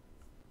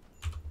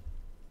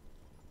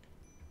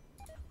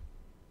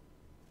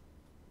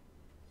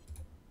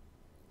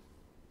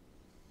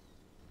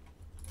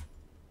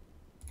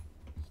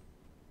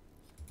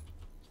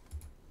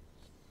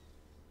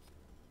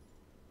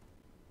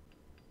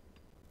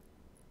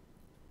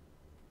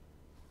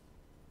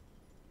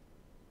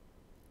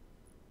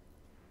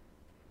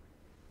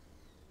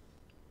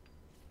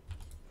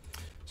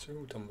 So we're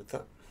all done with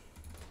that.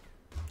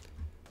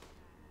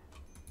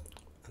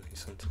 And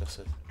he's hunted us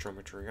a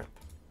dromedary up.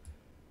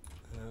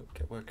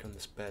 Get working on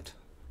this bed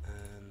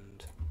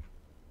and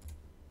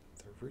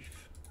the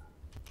roof.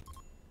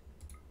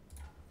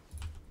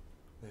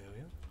 There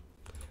we are.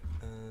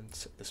 And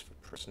set this for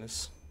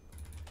prisoners.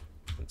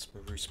 Once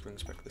Maurice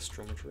brings back this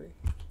dromedary.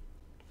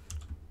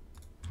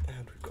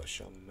 And we've got a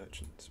shaman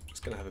merchant. So I'm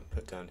just going to have him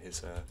put down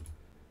his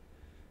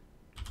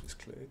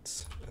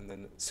clothes, and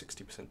then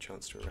 60%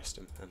 chance to arrest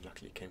him, and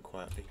luckily he came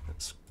quietly.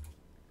 That's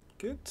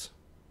good.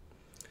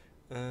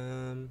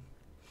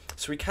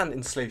 So we can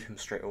enslave him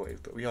straight away,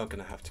 but we are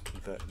going to have to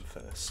convert him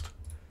first.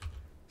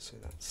 So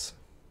that's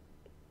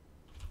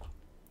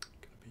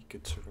going to be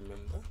good to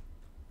remember.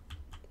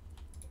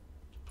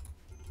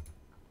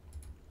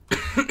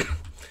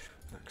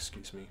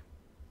 Excuse me.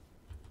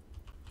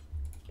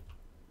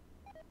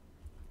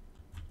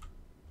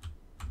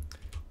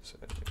 So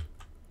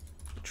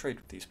trade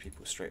with these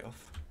people straight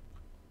off.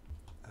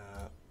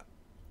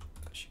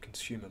 Actually,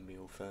 consume a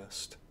meal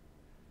first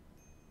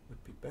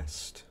would be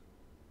best,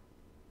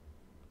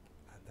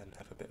 and then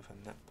have a bit of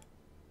a nap.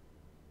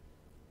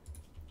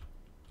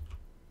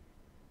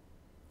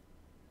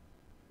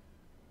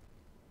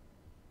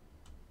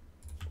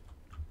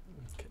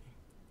 Okay.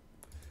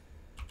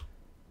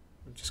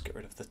 We'll just get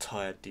rid of the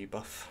tired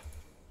debuff.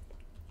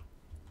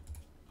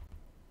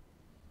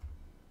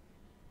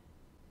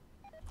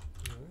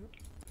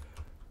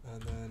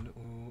 And then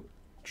we'll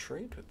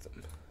trade with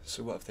them.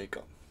 So what have they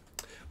got?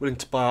 Willing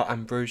to buy our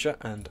ambrosia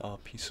and our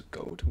piece of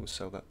gold. We'll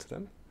sell that to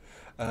them.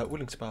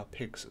 Willing to buy our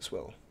pigs as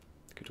well.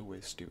 Could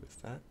always do with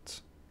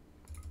that.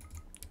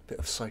 Bit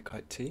of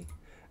psychite tea.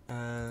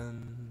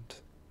 And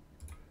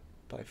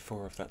buy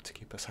 4 of that to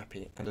keep us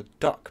happy. And a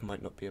duck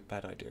might not be a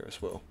bad idea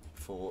as well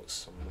for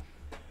some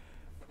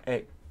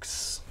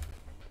eggs.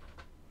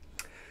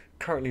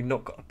 Currently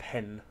not got a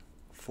pen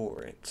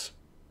for it,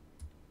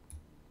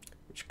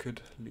 which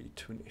could lead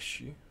to an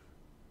issue.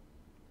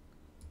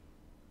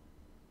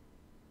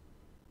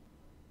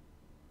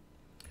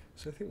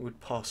 So I think we'd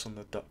pass on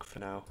the duck for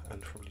now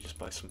and probably just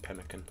buy some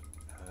pemmican.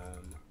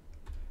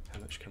 How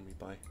much can we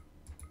buy?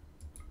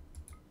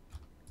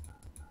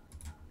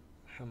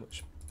 How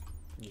much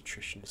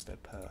nutrition is there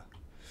per?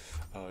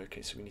 Oh,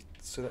 okay, so we need,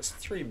 so that's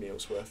 3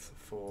 meals worth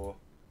for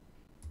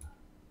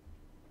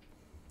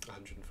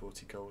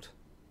 140 gold.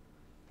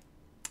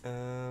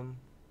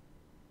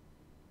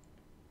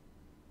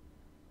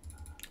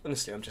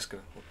 Honestly, I'm just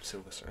gonna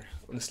silver. Sorry.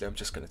 Honestly, I'm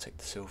just gonna take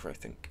the silver. I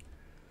think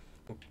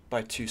we'll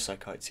buy 2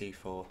 psychite tea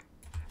for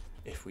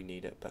if we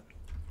need it. But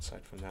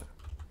aside from that,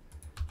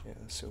 yeah,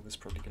 the silver's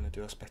probably gonna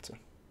do us better.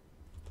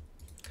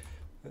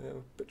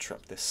 But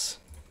trap this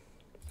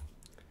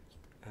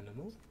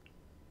animal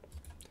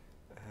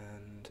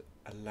and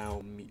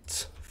allow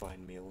meat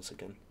fine meals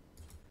again,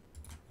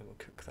 and we'll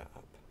cook that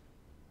up.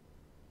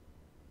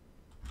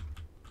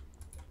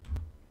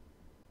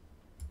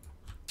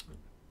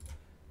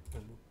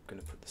 And we're going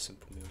to put the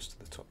simple meals to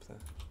the top there,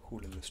 haul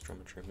in this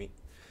dromedary meat.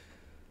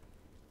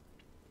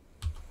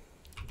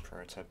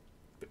 Prioritise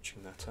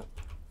butchering that up.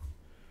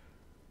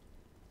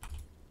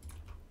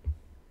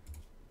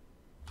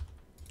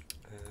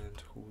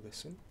 And haul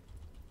this in.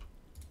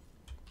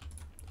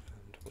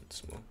 And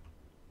once more.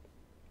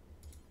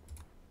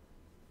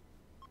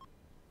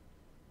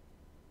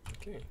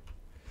 Okay.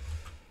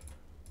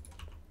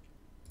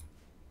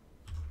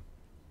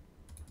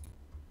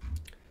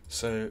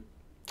 So,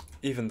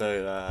 even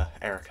though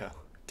Erica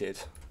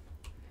did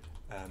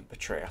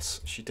betray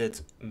us, she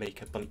did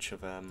make a bunch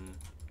of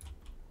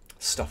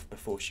stuff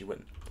before she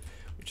went,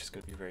 which is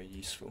going to be very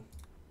useful.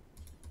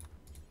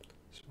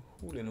 So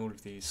haul in all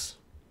of these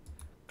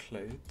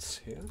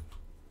clothes here.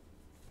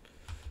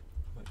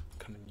 Might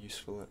come in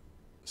useful at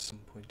some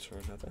point or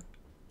another.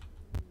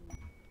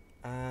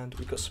 And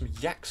we've got some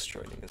yaks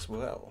joining as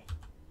well.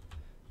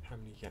 How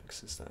many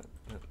yaks is that?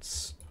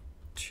 That's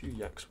 2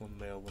 yaks, 1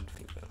 male, 1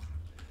 female.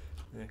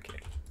 Okay.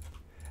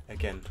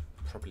 Again,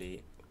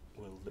 probably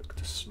will look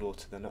to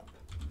slaughter them up.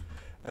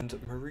 And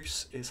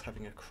Maurice is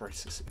having a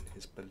crisis in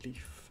his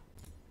belief.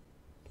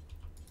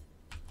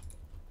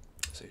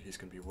 So he's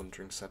going to be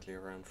wandering sadly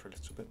around for a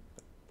little bit,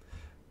 but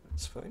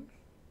that's fine.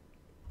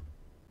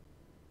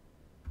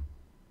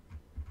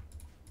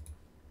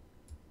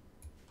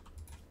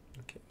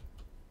 Okay.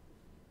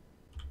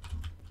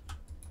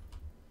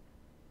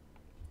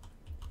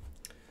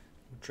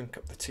 We'll drink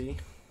up the tea.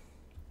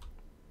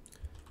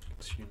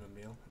 Consume a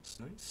meal, that's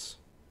nice.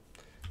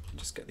 And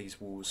just get these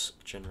walls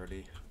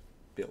generally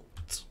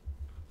built.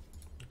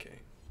 Okay.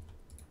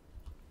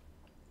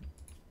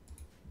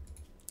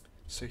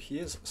 So he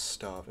is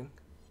starving,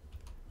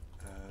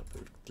 but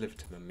we've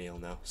delivered him a meal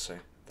now, so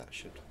that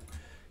should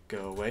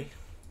go away.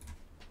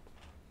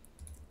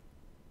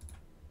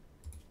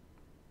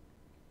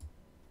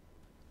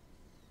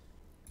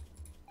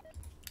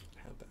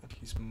 How bad?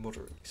 He's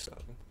moderately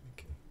starving.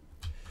 Okay.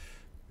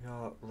 We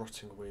are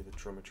rotting away the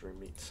dromedary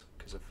meat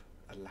because of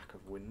a lack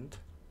of wind,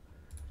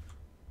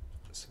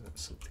 so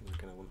that's something we're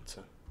going to want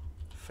to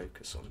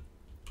focus on.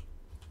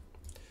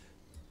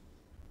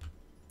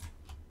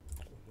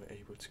 We're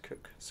able to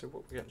cook. So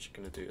what we're actually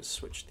going to do is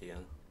switch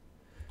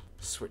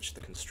the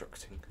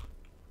constructing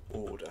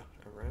order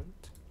around.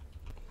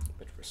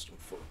 Bed rest on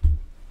 4.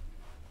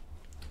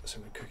 So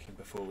we're cooking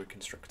before we're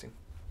constructing.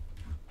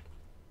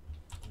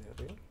 There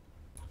we are.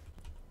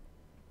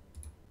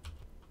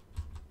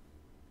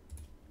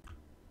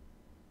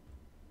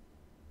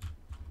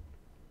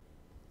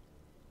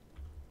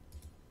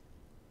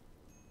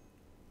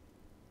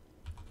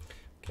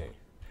 Okay,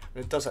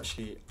 and it does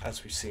actually,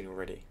 as we've seen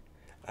already,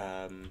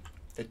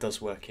 it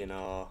does work in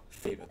our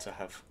favour to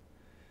have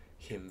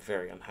him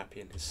very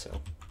unhappy in his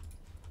cell.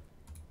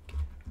 Okay,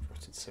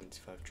 rotted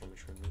 75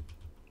 dromedary meat.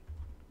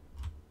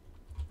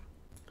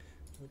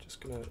 We're just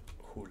going to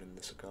haul in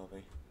this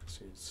agave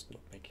so he's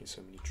not making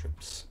so many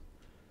trips.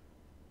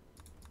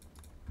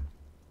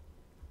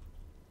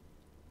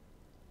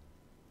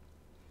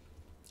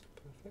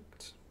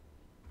 Perfect.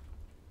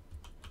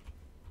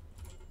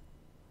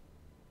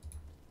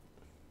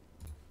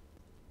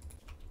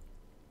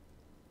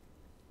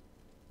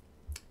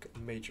 Got a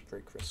major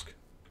break risk.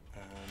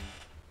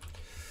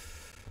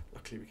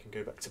 Luckily we can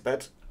go back to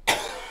bed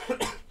and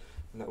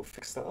that will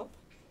fix that up.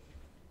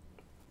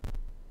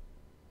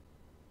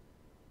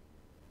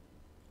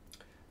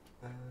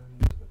 And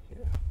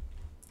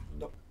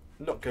yeah,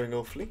 not going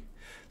awfully.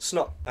 It's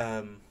not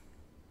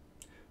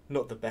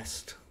the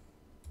best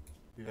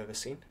we've ever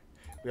seen.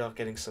 We are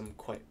getting some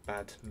quite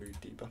bad mood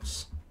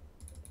debuffs.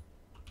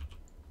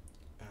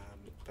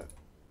 But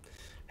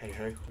hey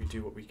ho, we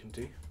do what we can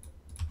do.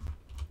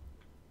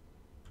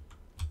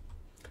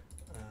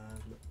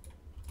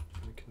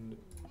 We can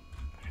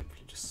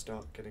hopefully just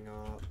start getting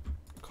our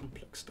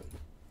complex done.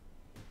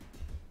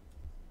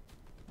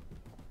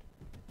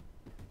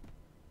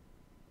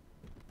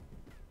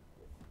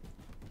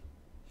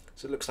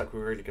 So it looks like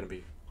we're really going to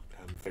be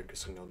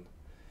focusing on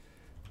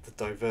the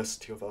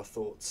diversity of our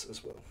thoughts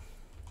as well.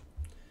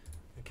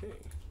 Okay.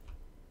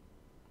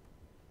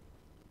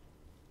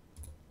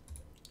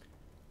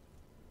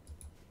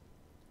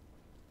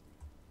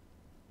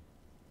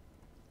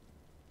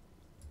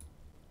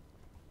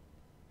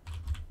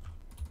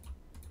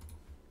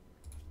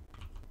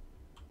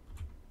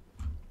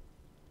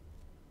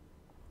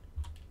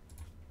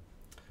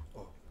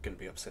 Oh, I'm going to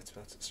be upset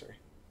about it, sorry.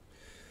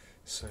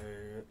 So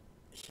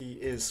he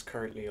is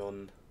currently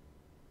on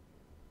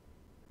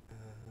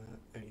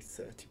only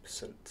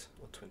 30%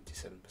 or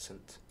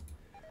 27%.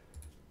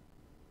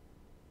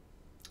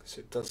 So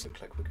it does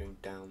look like we're going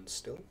down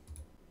still,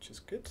 which is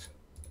good.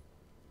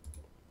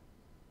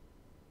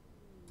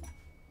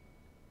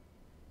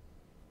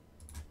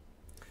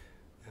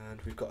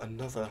 And we've got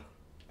another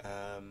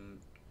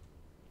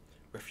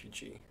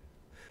refugee.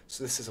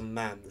 So this is a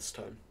man this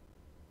time.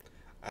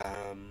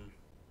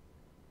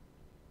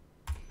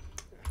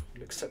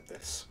 We'll accept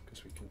this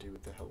because we can do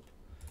with the help.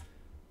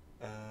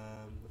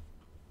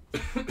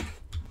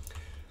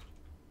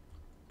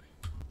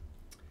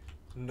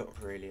 Not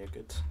really a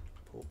good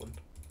poor one.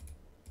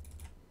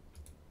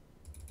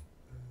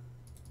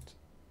 And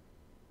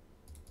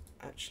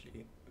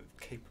actually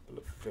capable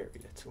of very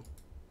little.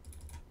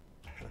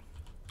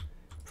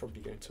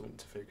 Probably going to want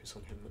to focus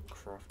on him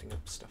crafting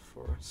up stuff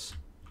for us.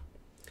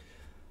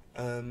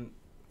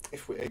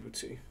 If we're able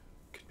to,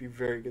 could be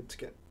very good to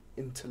get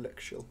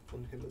intellectual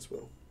on him as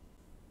well.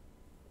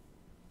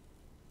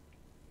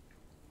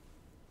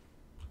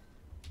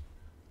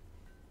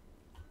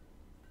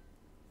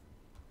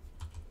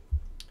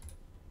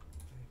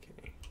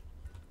 Okay,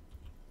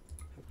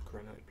 have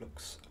granite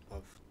blocks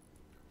above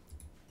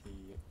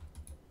the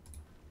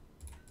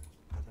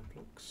other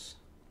blocks.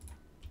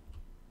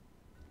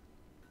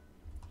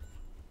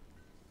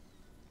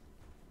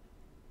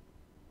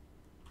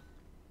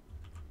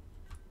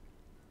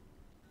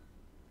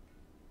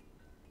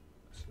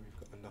 So we've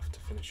got enough to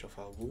finish off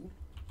our wall,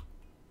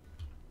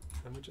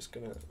 and we're just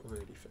going to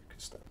really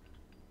focus that.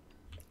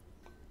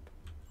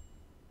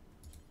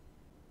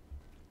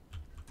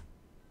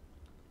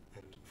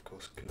 And of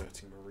course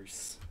converting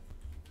Maurice.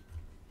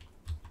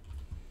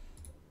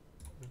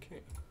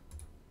 Okay.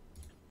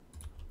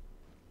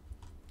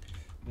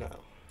 Now,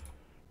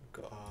 we've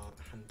got our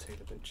hand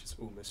tailor benches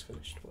almost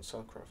finished. What's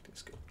our crafting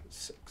skill? It's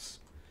 6.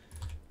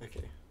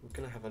 Okay, we're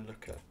going to have a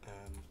look at,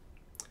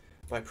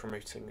 by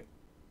promoting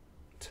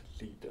to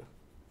leader,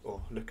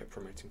 or look at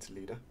promoting to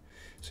leader.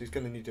 So he's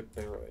going to need a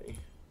beret.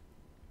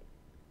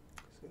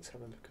 So let's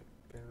have a look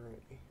at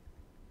beret.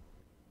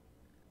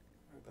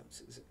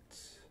 Whereabouts is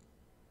it?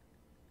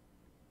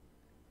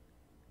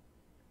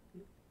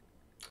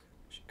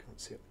 She can't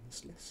see it on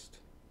this list.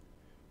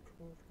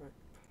 Broad wrap,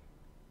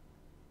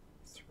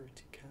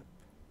 throaty cap.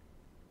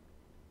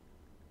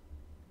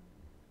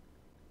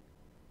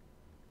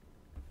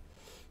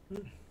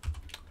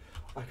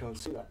 I can't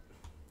see that.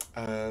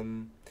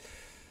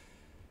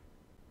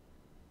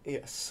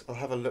 Yes, I'll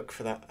have a look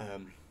for that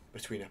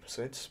between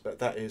episodes, but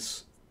that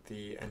is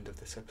the end of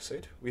this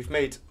episode. We've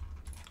made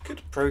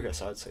good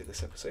progress, I'd say,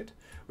 this episode.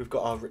 We've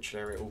got our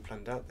ritual area all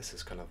planned out. This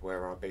is kind of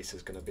where our base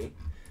is going to be.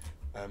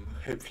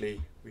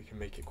 Hopefully we can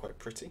make it quite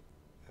pretty,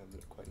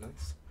 look quite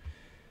nice.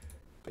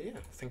 But yeah,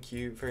 thank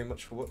you very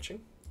much for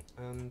watching,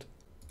 and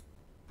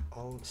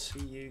I'll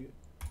see you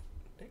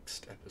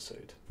next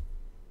episode.